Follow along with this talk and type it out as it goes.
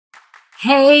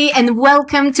Hey, and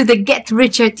welcome to the Get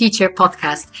Richer Teacher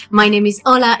podcast. My name is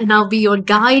Ola, and I'll be your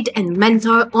guide and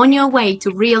mentor on your way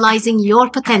to realizing your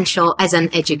potential as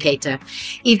an educator.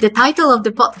 If the title of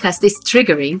the podcast is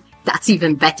triggering, that's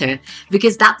even better,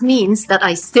 because that means that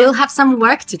I still have some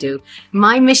work to do.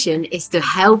 My mission is to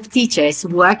help teachers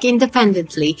work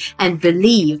independently and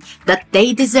believe that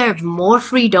they deserve more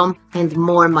freedom and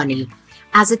more money.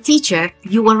 As a teacher,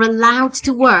 you are allowed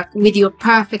to work with your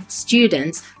perfect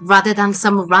students rather than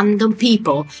some random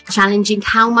people challenging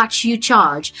how much you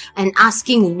charge and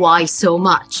asking why so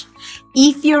much.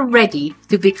 If you're ready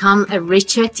to become a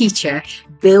richer teacher,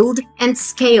 build and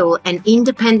scale an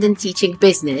independent teaching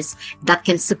business that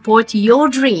can support your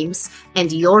dreams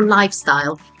and your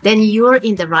lifestyle, then you're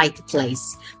in the right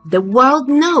place. The world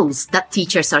knows that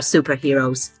teachers are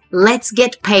superheroes. Let's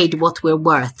get paid what we're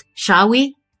worth, shall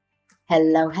we?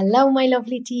 Hello, my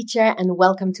lovely teacher, and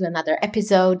welcome to another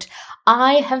episode.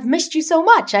 I have missed you so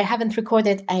much. I haven't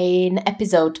recorded an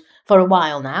episode for a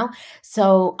while now,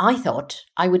 so I thought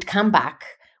I would come back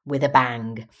with a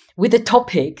bang, with a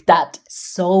topic that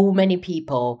so many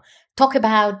people talk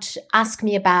about, ask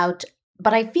me about,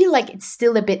 but I feel like it's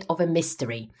still a bit of a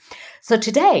mystery. So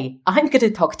today, I'm going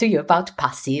to talk to you about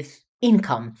passive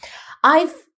income.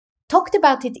 I've talked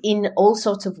about it in all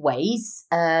sorts of ways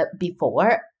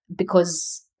before,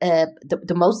 because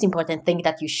the most important thing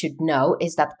that you should know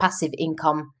is that passive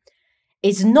income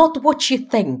is not what you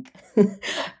think.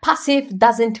 Passive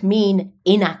doesn't mean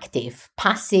inactive.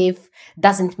 Passive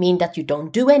doesn't mean that you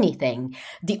don't do anything.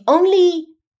 The only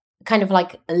kind of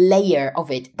like layer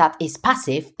of it that is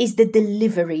passive is the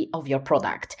delivery of your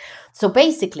product. So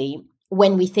basically,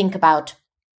 when we think about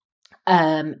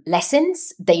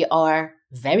lessons, they are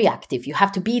very active. You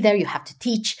have to be there, you have to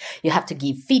teach, you have to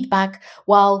give feedback,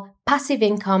 while passive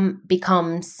income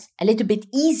becomes a little bit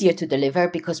easier to deliver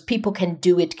because people can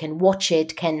do it, can watch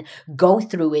it, can go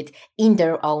through it in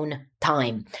their own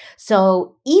time.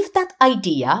 So if that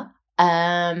idea,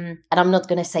 and I'm not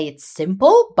going to say it's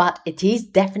simple, but it is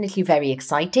definitely very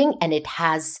exciting, and it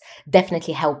has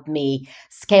definitely helped me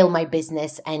scale my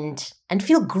business and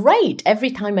feel great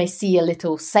every time I see a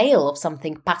little sale of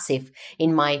something passive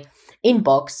in my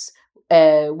inbox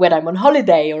when I'm on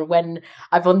holiday or when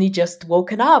I've only just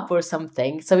woken up or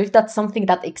something. So if that's something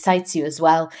that excites you as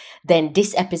well, then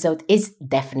this episode is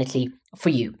definitely for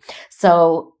you.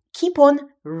 So keep on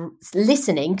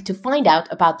listening to find out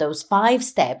about those 5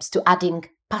 steps to adding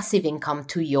passive income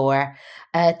to your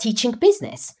teaching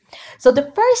business. So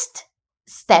the first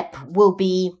step will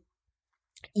be,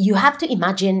 you have to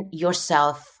imagine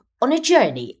yourself on a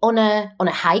journey, on a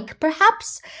hike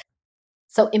perhaps.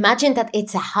 So imagine that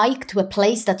it's a hike to a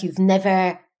place that you've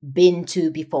never been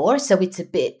to before. So it's a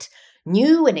bit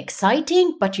new and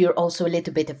exciting, but you're also a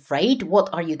little bit afraid. What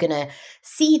are you going to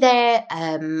see there?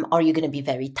 Are you going to be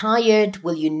very tired?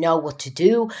 Will you know what to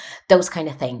do? Those kind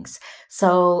of things.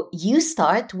 So you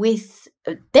start with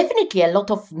definitely a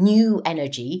lot of new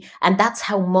energy. And that's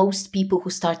how most people who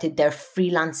started their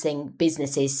freelancing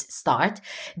businesses start.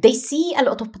 They see a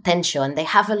lot of potential and they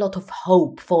have a lot of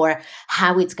hope for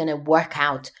how it's going to work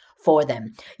out for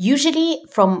them. Usually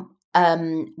from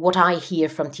what I hear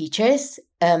from teachers,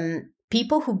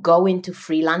 people who go into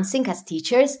freelancing as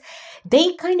teachers,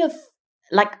 they kind of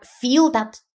like feel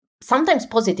that sometimes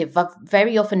positive, but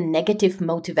very often negative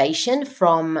motivation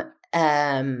from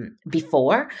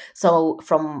before. So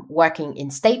from working in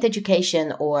state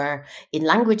education or in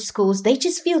language schools, they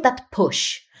just feel that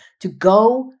push to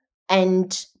go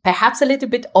and perhaps a little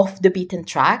bit off the beaten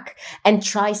track and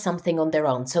try something on their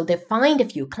own. So they find a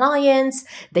few clients,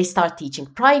 they start teaching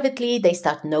privately, they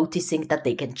start noticing that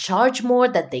they can charge more,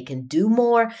 that they can do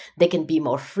more, they can be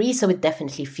more free. So it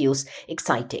definitely feels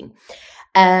exciting.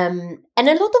 And a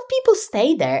lot of people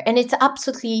stay there, and it's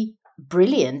absolutely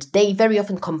brilliant. They very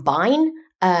often combine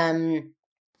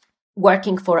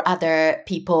working for other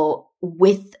people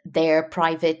with their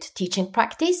private teaching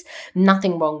practice.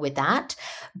 Nothing wrong with that.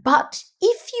 But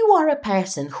if you are a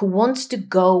person who wants to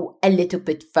go a little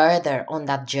bit further on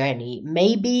that journey,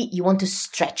 maybe you want to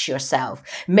stretch yourself.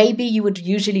 Maybe you would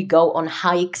usually go on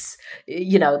hikes,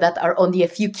 that are only a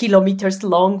few kilometers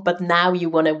long, but now you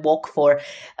want to walk for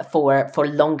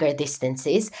longer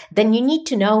distances. Then you need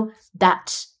to know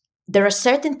that there are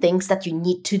certain things that you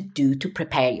need to do to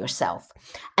prepare yourself.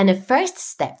 And a first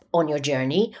step on your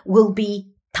journey will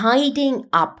be tidying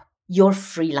up your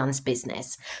freelance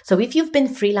business. So if you've been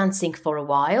freelancing for a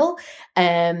while,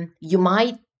 you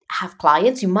might have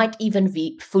clients, you might even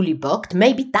be fully booked.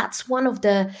 Maybe that's one of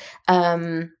the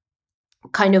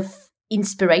kind of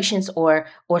inspirations or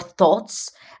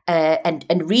thoughts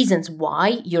and reasons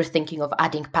why you're thinking of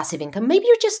adding passive income. Maybe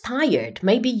you're just tired.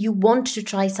 Maybe you want to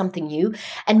try something new,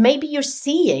 and maybe you're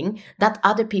seeing that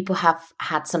other people have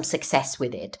had some success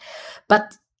with it.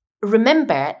 But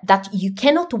remember that you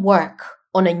cannot work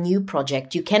on a new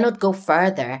project. You cannot go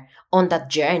further on that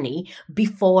journey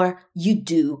before you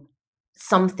do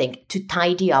something to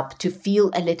tidy up, to feel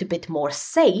a little bit more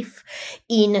safe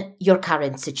in your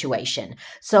current situation.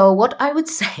 So what I would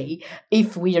say,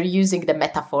 if we are using the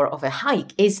metaphor of a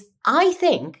hike, is I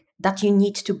think that you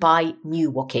need to buy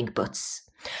new walking boots.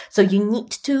 So you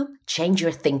need to change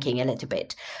your thinking a little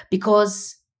bit,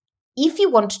 because if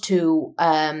you want to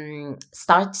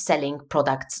start selling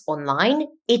products online,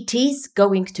 it is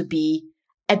going to be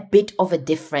a bit of a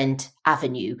different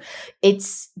avenue.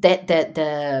 It's that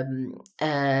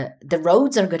the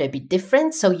roads are going to be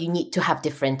different, so you need to have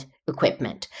different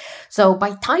equipment. So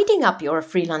by tidying up your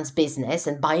freelance business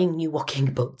and buying new walking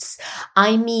boots,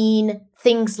 I mean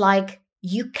things like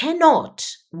you cannot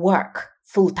work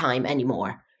full-time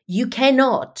anymore. You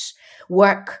cannot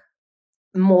work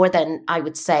more than, I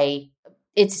would say,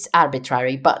 it's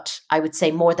arbitrary, but I would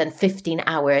say more than 15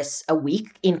 hours a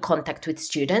week in contact with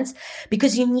students,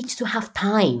 because you need to have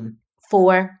time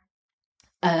for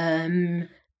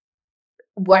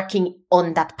working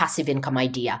on that passive income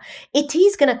idea. It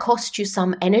is going to cost you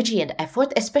some energy and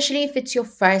effort, especially if it's your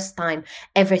first time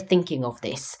ever thinking of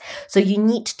this. So you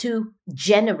need to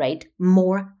generate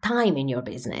more time in your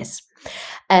business.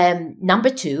 Number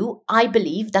two, I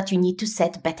believe that you need to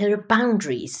set better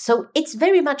boundaries. So it's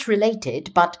very much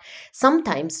related, but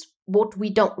sometimes what we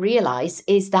don't realize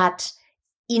is that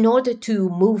in order to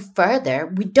move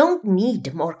further, we don't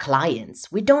need more clients.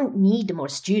 We don't need more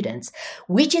students.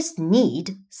 We just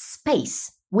need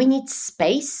space. We need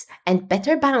space and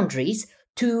better boundaries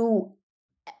to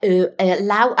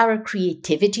allow our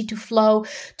creativity to flow,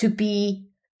 to be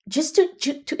just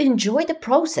to enjoy the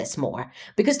process more,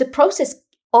 because the process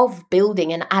of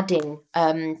building and adding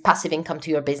passive income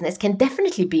to your business can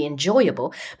definitely be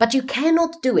enjoyable, but you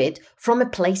cannot do it from a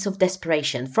place of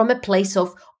desperation, from a place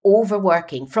of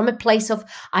overworking, from a place of,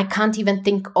 I can't even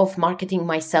think of marketing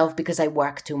myself because I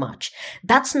work too much.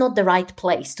 That's not the right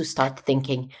place to start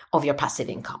thinking of your passive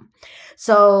income.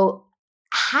 So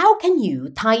how can you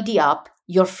tidy up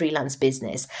your freelance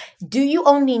business? Do you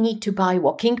only need to buy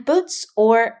walking boots,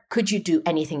 or could you do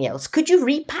anything else? Could you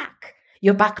repack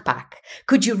your backpack?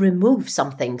 Could you remove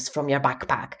some things from your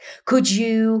backpack? Could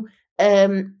you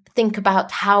think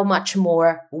about how much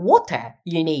more water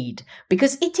you need?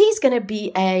 Because it is going to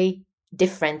be a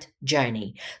different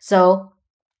journey. So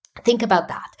think about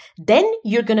that. Then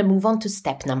you're going to move on to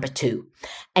step number 2.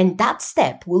 And that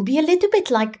step will be a little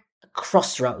bit like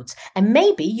crossroads. And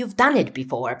maybe you've done it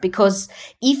before, because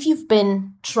if you've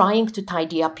been trying to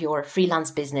tidy up your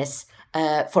freelance business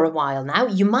for a while now,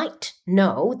 you might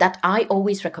know that I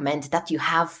always recommend that you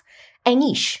have a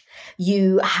niche.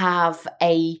 You have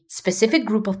a specific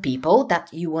group of people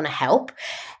that you want to help.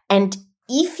 And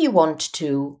if you want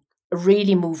to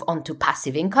really move on to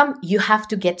passive income, you have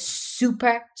to get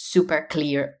super, super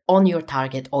clear on your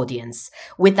target audience.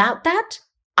 Without that,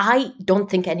 I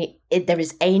don't think there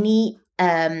is any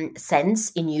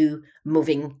sense in you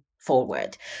moving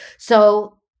forward.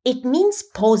 So it means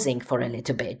pausing for a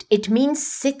little bit. It means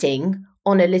sitting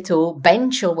on a little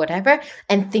bench or whatever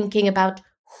and thinking about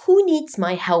who needs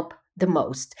my help the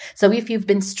most. So if you've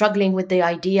been struggling with the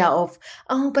idea of,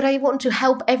 oh, but I want to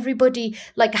help everybody,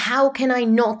 like how can I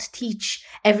not teach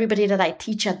everybody that I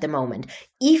teach at the moment?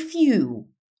 If you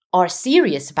are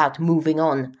serious about moving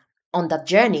on that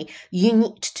journey, you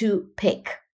need to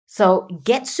pick. So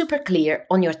get super clear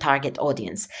on your target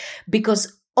audience,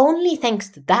 because only thanks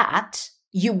to that,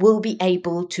 you will be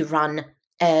able to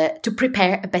to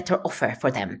prepare a better offer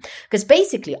for them. Because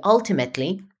basically,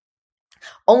 ultimately,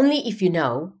 only if you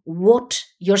know what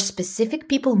your specific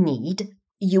people need,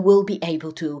 you will be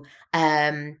able to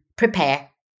prepare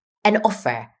an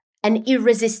offer, an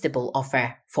irresistible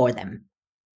offer for them.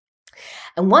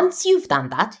 And once you've done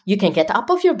that, you can get up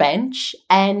off your bench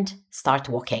and start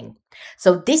walking.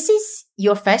 So this is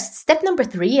your first step. Number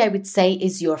 3, I would say,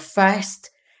 is your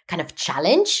first kind of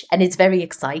challenge, and it's very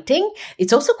exciting.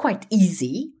 It's also quite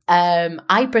easy.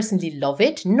 I personally love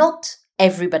it. Not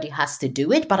everybody has to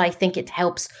do it, but I think it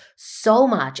helps so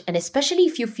much. And especially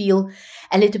if you feel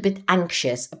a little bit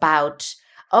anxious about,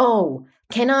 oh,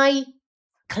 can I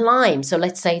climb? So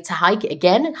let's say it's a hike,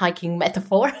 again, hiking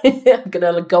metaphor. I'm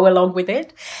going to go along with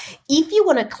it. If you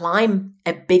want to climb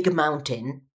a big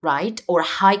mountain, right, or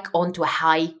hike onto a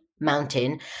high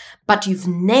mountain, but you've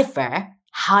never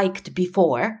hiked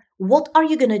before, what are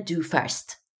you going to do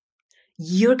first?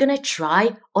 you're going to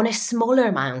try on a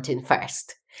smaller mountain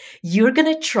first. You're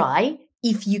going to try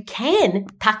if you can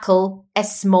tackle a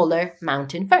smaller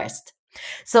mountain first.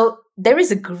 So there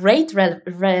is a great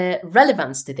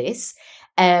relevance to this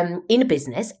in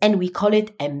business, and we call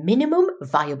it a minimum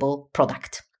viable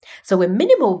product. So a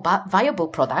minimum viable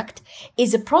product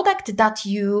is a product that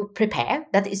you prepare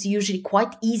that is usually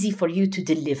quite easy for you to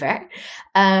deliver,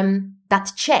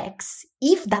 that checks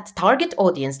if that target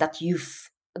audience that you've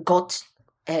got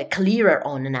clearer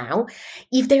on now,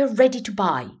 if they're ready to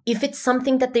buy, if it's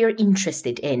something that they're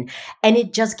interested in, and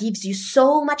it just gives you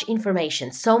so much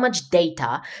information, so much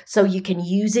data, so you can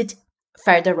use it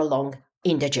further along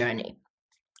in the journey.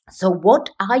 So what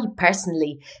I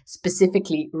personally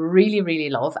specifically really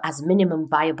love as minimum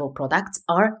viable products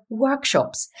are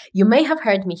workshops. You may have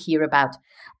heard me here about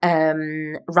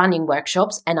running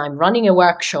workshops, and I'm running a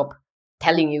workshop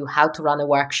telling you how to run a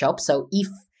workshop. So if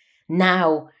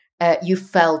now you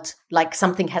felt like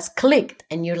something has clicked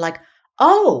and you're like,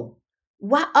 oh,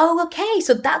 wow, oh, okay,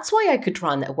 so that's why I could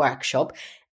run a workshop.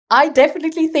 I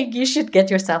definitely think you should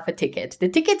get yourself a ticket. The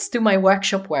tickets to my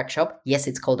workshop, yes,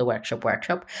 it's called a workshop,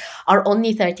 are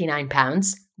only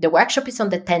 £39. The workshop is on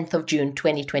the 10th of June,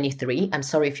 2023. I'm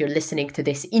sorry if you're listening to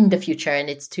this in the future and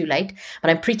it's too late,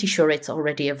 but I'm pretty sure it's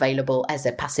already available as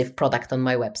a passive product on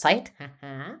my website.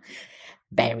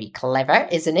 Very clever,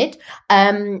 isn't it?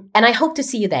 And I hope to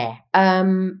see you there,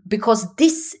 because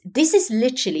this is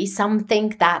literally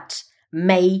something that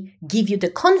may give you the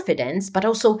confidence, but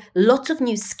also lots of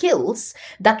new skills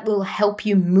that will help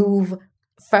you move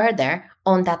further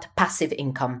on that passive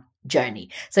income journey.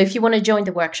 So if you want to join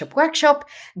the workshop,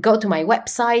 go to my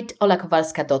website,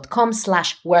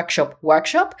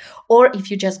 olakowalska.com/workshop, or if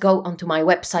you just go onto my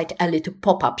website, a little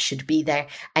pop-up should be there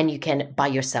and you can buy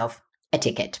yourself a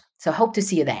ticket. So hope to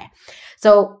see you there.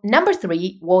 So number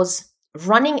 3 was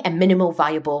running a minimal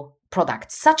viable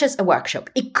product, such as a workshop.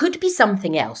 It could be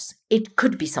something else. It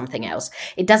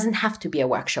doesn't have to be a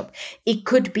workshop. It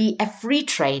could be a free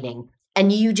training,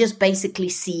 and you just basically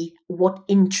see what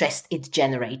interest it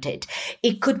generated.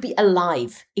 It could be a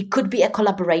live. It could be a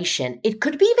collaboration. It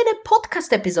could be even a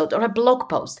podcast episode or a blog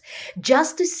post,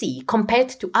 just to see, compared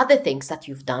to other things that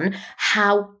you've done,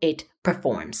 how it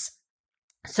performs.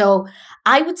 So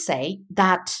I would say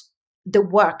that the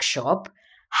workshop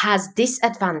has this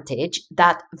advantage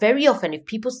that very often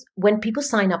when people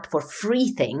sign up for free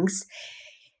things,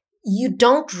 you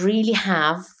don't really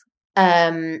have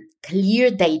clear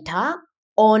data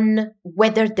on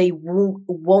whether they will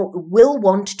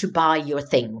want to buy your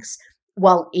things.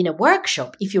 Well, in a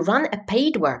workshop, if you run a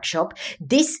paid workshop,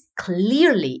 this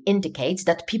clearly indicates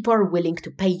that people are willing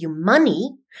to pay you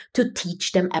money to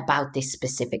teach them about this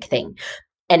specific thing.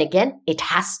 And again, it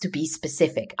has to be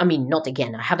specific. I mean, not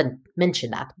again, I haven't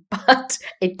mentioned that, but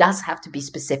it does have to be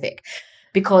specific,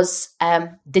 because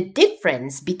the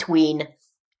difference between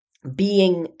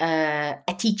being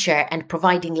a teacher and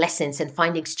providing lessons and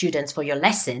finding students for your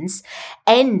lessons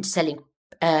and selling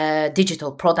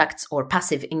digital products or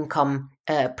passive income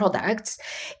products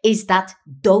is that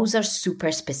those are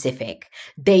super specific.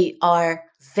 They are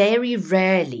very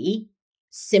rarely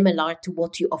similar to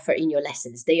what you offer in your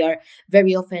lessons. They are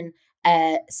very often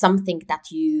something that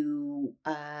you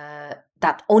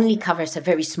that only covers a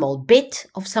very small bit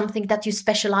of something that you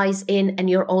specialize in and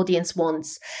your audience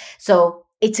wants. So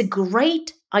it's a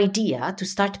great idea to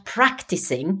start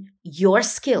practicing your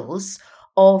skills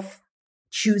of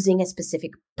choosing a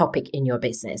specific topic in your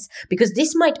business, because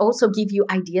this might also give you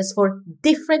ideas for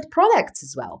different products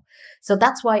as well. So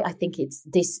that's why I think it's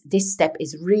this step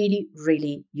is really,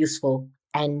 really useful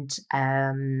and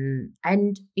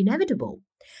inevitable.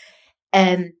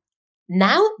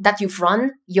 Now that you've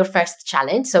run your first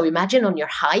challenge, so imagine on your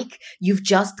hike, you've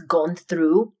just gone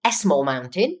through a small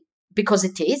mountain, because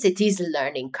it is a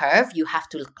learning curve. You have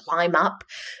to climb up,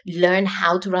 learn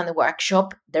how to run a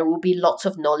workshop. There will be lots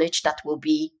of knowledge that will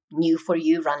be new for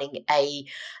you running a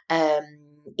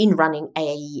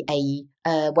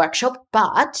workshop,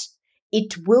 but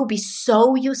it will be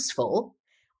so useful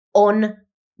on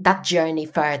that journey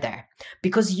further,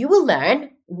 because you will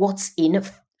learn what's in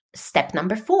step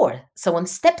number 4. So on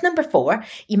step number 4,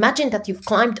 imagine that you've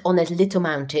climbed on a little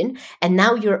mountain and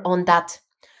now you're on that,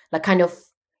 like, kind of,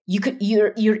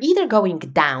 you're either going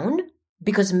down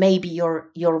because maybe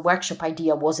your workshop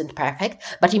idea wasn't perfect,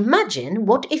 but imagine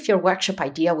what if your workshop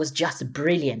idea was just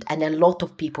brilliant and a lot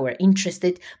of people were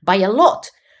interested. By a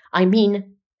lot, I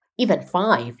mean even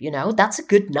 5, that's a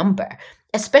good number,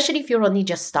 especially if you're only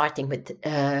just starting with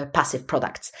passive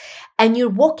products and you're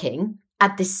walking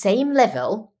at the same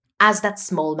level as that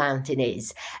small mountain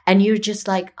is. And you're just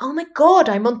like, oh my God,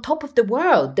 I'm on top of the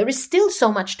world. There is still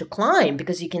so much to climb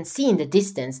because you can see in the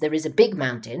distance there is a big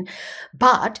mountain,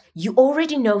 but you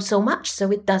already know so much,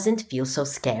 so it doesn't feel so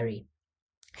scary.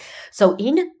 So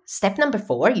in step number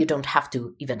 4, you don't have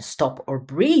to even stop or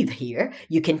breathe here.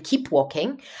 You can keep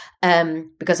walking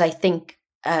because I think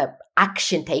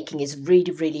action taking is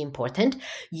really, really important.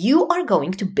 You are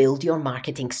going to build your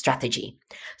marketing strategy.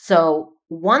 So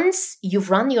once you've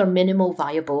run your minimum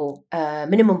viable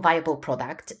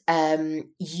product,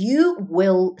 you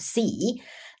will see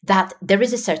that there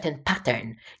is a certain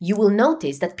pattern. You will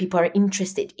notice that people are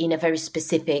interested in a very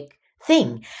specific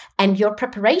thing. And your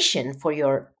preparation for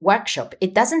your workshop,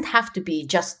 it doesn't have to be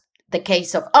just the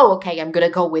case of, oh, okay, I'm going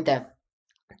to go with a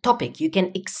topic. You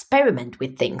can experiment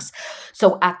with things.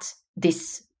 So at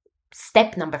this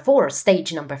step number 4,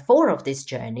 stage number 4 of this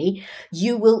journey,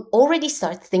 you will already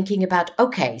start thinking about,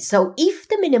 okay, so if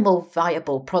the minimal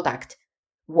viable product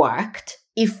worked,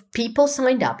 if people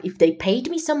signed up, if they paid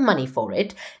me some money for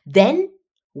it, then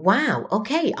wow,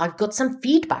 okay, I've got some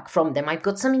feedback from them. I've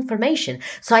got some information.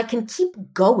 So I can keep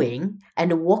going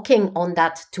and walking on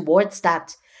that towards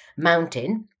that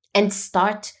mountain and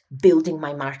start building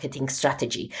my marketing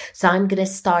strategy. So I'm going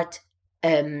to start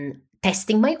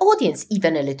testing my audience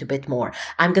even a little bit more.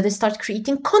 I'm going to start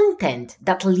creating content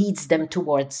that leads them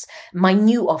towards my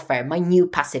new offer, my new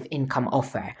passive income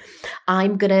offer.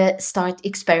 I'm going to start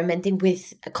experimenting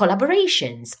with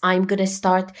collaborations. I'm going to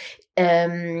start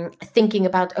thinking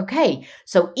about, okay,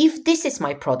 so if this is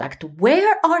my product,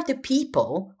 where are the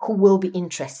people who will be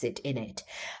interested in it?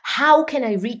 How can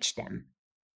I reach them?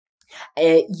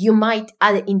 You might,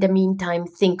 in the meantime,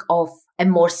 think of a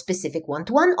more specific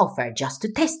one-to-one offer just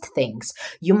to test things.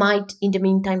 You might, in the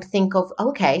meantime, think of,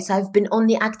 okay, so I've been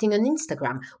only acting on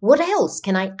Instagram. What else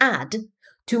can I add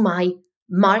to my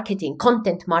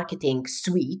content marketing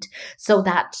suite so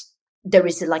that there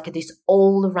is like this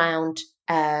all-around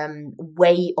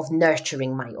way of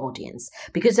nurturing my audience?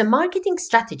 Because a marketing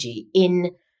strategy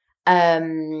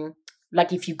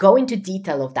like if you go into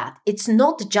detail of that, it's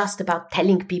not just about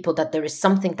telling people that there is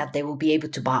something that they will be able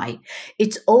to buy.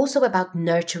 It's also about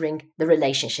nurturing the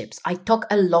relationships. I talk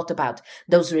a lot about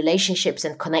those relationships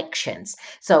and connections.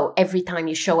 So every time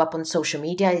you show up on social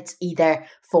media, it's either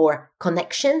for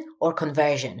connection or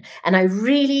conversion. And I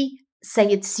really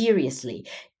say it seriously.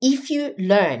 If you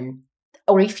learn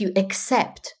or if you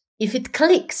accept, if it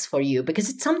clicks for you, because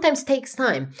it sometimes takes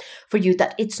time for you,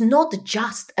 that it's not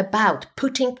just about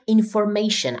putting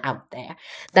information out there,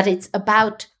 that it's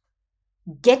about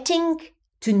getting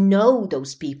to know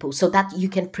those people so that you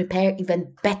can prepare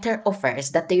even better offers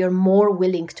that they are more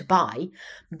willing to buy,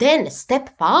 then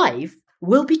step 5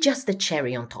 will be just the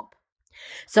cherry on top.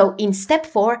 So in step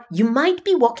 4, you might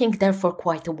be walking there for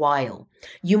quite a while.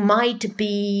 You might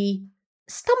be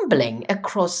stumbling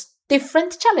across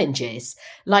different challenges,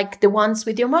 like the ones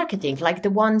with your marketing, like the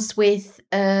ones with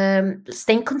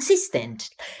staying consistent,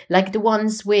 like the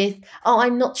ones with, oh,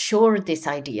 I'm not sure this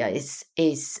idea is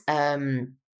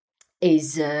even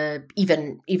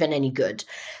any good.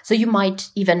 So you might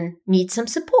even need some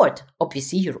support.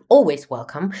 Obviously, you're always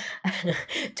welcome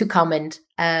to come and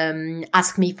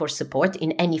ask me for support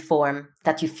in any form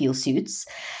that you feel suits.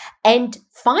 And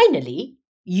finally,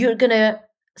 you're gonna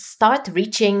start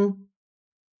reaching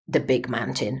the big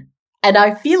mountain. And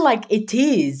I feel like it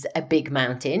is a big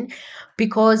mountain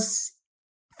because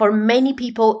for many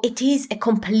people, it is a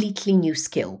completely new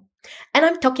skill. And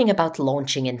I'm talking about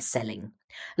launching and selling.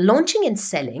 Launching and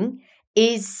selling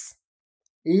is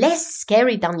less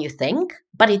scary than you think,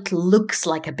 but it looks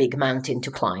like a big mountain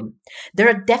to climb. There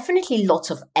are definitely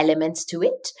lots of elements to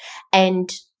it, and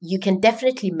you can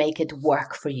definitely make it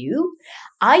work for you.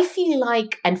 I feel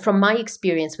like, and from my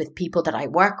experience with people that I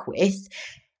work with,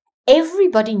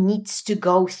 everybody needs to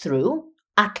go through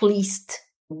at least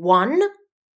one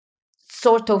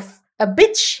sort of a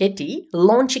bit shitty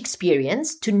launch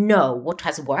experience to know what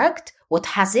has worked, what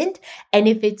hasn't, and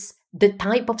if it's the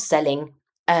type of selling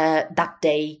that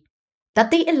they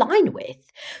align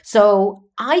with. So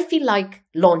I feel like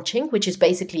launching, which is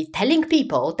basically telling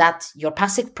people that your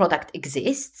passive product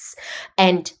exists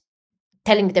and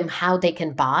telling them how they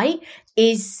can buy,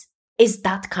 is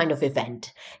that kind of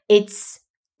event. It's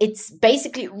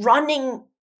basically running,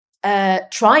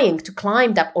 trying to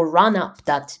climb that or run up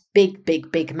that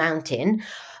big mountain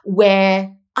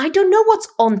where I don't know what's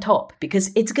on top, because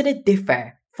it's going to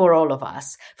differ for all of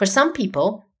us. For some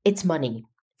people, it's money.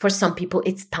 For some people,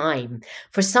 it's time.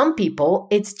 For some people,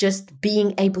 it's just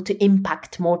being able to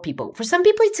impact more people. For some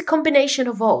people, it's a combination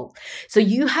of all. So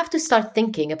you have to start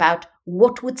thinking about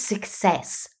what would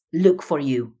success look for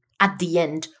you at the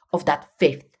end of that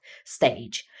fifth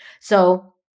stage.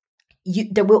 So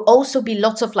there will also be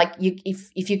lots of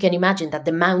if you can imagine that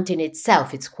the mountain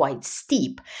itself, it's quite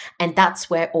steep, and that's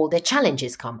where all the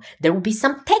challenges come. There will be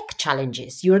some tech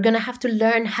challenges. You're going to have to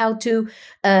learn how to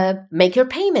make your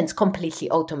payments completely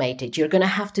automated. You're going to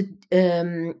have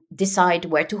to decide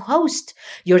where to host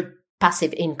your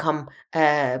passive income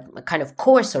kind of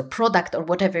course or product or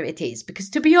whatever it is.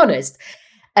 Because to be honest,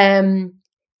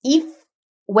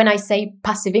 when I say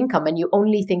passive income and you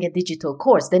only think a digital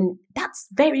course, then that's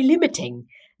very limiting.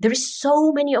 There is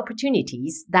so many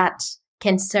opportunities that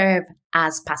can serve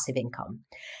as passive income.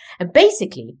 And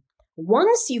basically,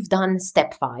 once you've done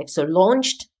step 5, so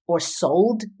launched or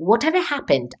sold, whatever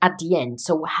happened at the end,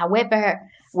 so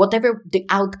whatever the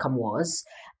outcome was,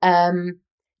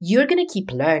 you're going to keep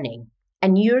learning.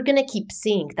 And you're going to keep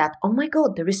seeing that, oh my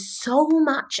God, there is so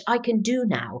much I can do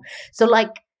now. So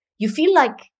you feel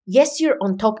like, yes, you're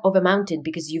on top of a mountain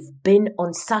because you've been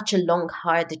on such a long,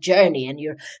 hard journey and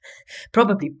you're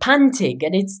probably panting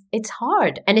and it's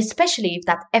hard. And especially if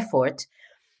that effort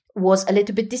was a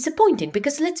little bit disappointing,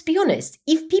 because let's be honest,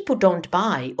 if people don't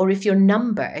buy or if your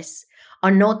numbers are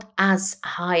not as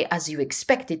high as you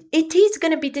expected, it is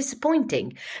going to be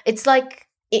disappointing. It's like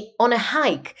on a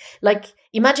hike,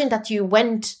 imagine that you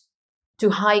went to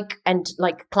hike and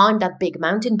climb that big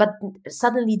mountain, but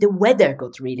suddenly the weather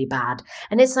got really bad.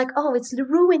 And it's it's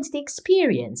ruined the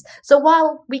experience. So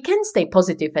while we can stay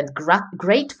positive and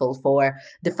grateful for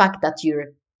the fact that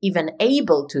you're even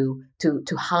able to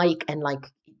hike and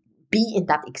be in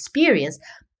that experience,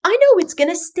 I know it's going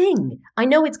to sting. I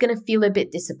know it's going to feel a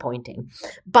bit disappointing,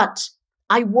 but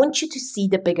I want you to see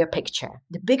the bigger picture.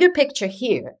 The bigger picture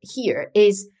here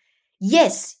is,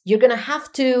 yes, you're going to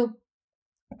have to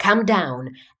calm down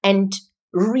and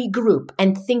regroup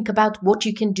and think about what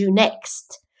you can do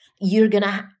next.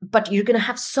 But you're going to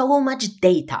have so much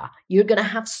data. You're going to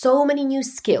have so many new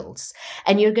skills,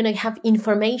 and you're going to have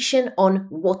information on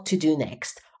what to do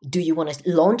next. Do you want to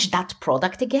launch that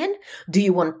product again? Do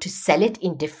you want to sell it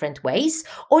in different ways?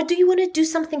 Or do you want to do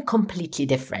something completely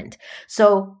different?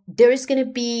 So there is going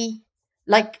to be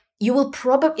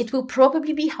it will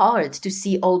probably be hard to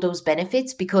see all those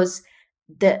benefits, because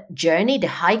the journey, the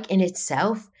hike in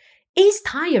itself is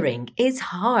tiring, is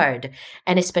hard,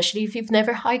 and especially if you've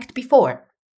never hiked before.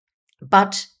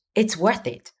 But it's worth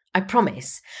it, I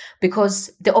promise,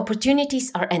 because the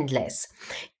opportunities are endless.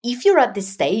 If you're at this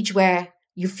stage where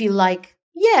you feel I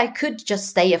could just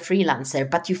stay a freelancer,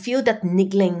 but you feel that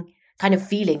niggling kind of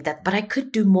feeling that, but I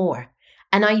could do more.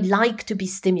 And I like to be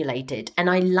stimulated and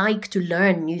I like to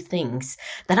learn new things,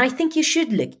 then I think you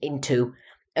should look into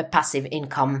a passive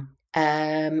income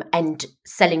and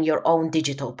selling your own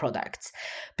digital products.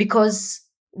 Because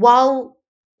while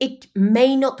it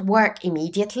may not work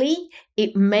immediately,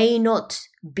 it may not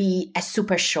be a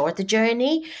super short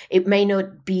journey, it may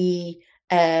not be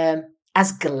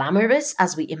as glamorous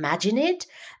as we imagine it.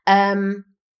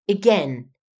 Again,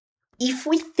 if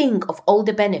we think of all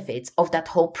the benefits of that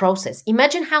whole process,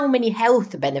 imagine how many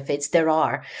health benefits there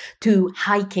are to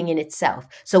hiking in itself.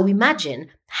 So imagine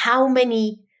how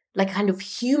many kind of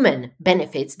human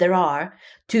benefits there are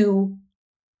to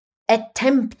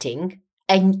attempting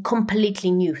a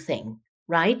completely new thing,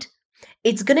 right?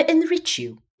 It's going to enrich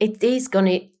you. It is going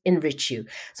to enrich you.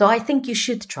 So I think you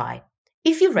should try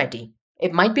if you're ready.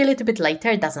 It might be a little bit later.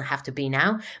 It doesn't have to be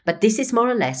now, but this is more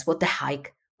or less what the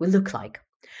hike will look like.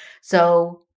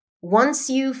 So once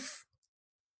you've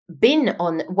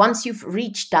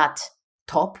reached that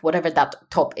top, whatever that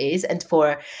top is, and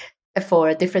for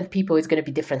different people, it's going to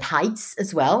be different heights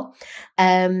as well.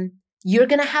 You're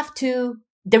going to have to,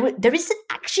 there is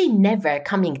actually never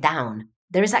coming down.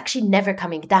 There is actually never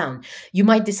coming down. You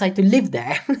might decide to live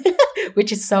there,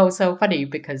 which is so funny,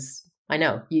 because I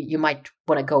know you might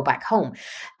want to go back home.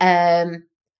 And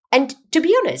to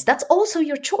be honest, that's also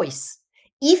your choice.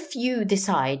 If you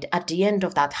decide at the end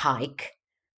of that hike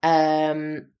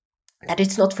that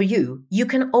it's not for you, you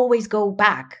can always go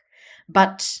back.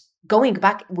 But going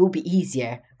back will be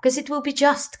easier, because it will be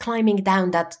just climbing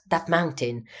down that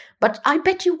mountain. But I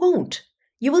bet you won't.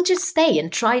 You will just stay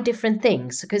and try different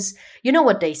things, because you know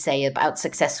what they say about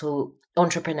successful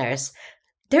entrepreneurs.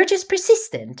 They're just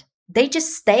persistent. They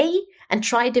just stay and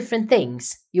try different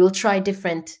things. You will try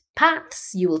different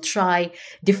paths. You will try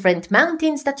different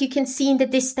mountains that you can see in the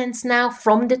distance now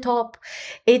from the top.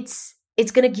 It's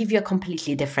going to give you a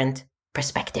completely different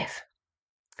perspective.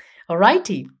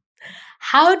 Alrighty.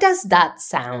 How does that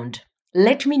sound?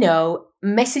 Let me know.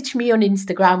 Message me on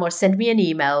Instagram or send me an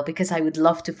email, because I would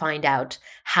love to find out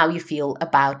how you feel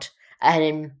about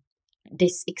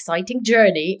this exciting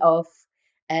journey of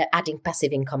adding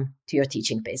passive income to your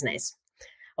teaching business.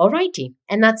 Alrighty,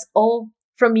 and that's all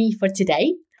from me for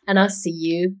today. And I'll see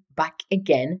you back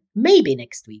again, maybe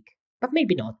next week, but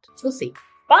maybe not. We'll see.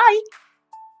 Bye.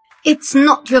 It's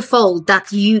not your fault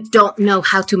that you don't know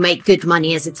how to make good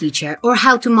money as a teacher or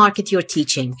how to market your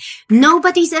teaching.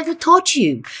 Nobody's ever taught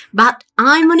you, but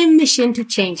I'm on a mission to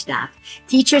change that.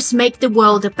 Teachers make the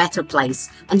world a better place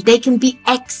and they can be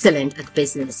excellent at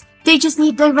business. They just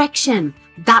need direction.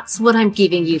 That's what I'm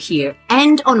giving you here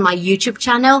and on my YouTube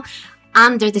channel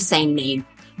under the same name.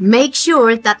 Make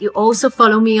sure that you also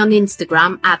follow me on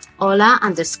Instagram at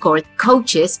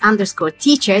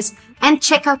Ola_coaches_teachers and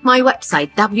check out my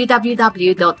website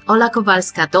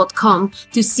www.olakowalska.com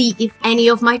to see if any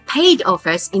of my paid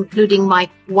offers, including my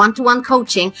one-to-one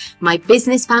coaching, my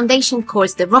business foundation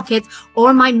course, The Rocket,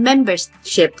 or my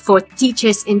membership for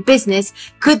teachers in business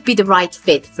could be the right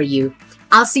fit for you.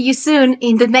 I'll see you soon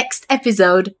in the next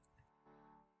episode.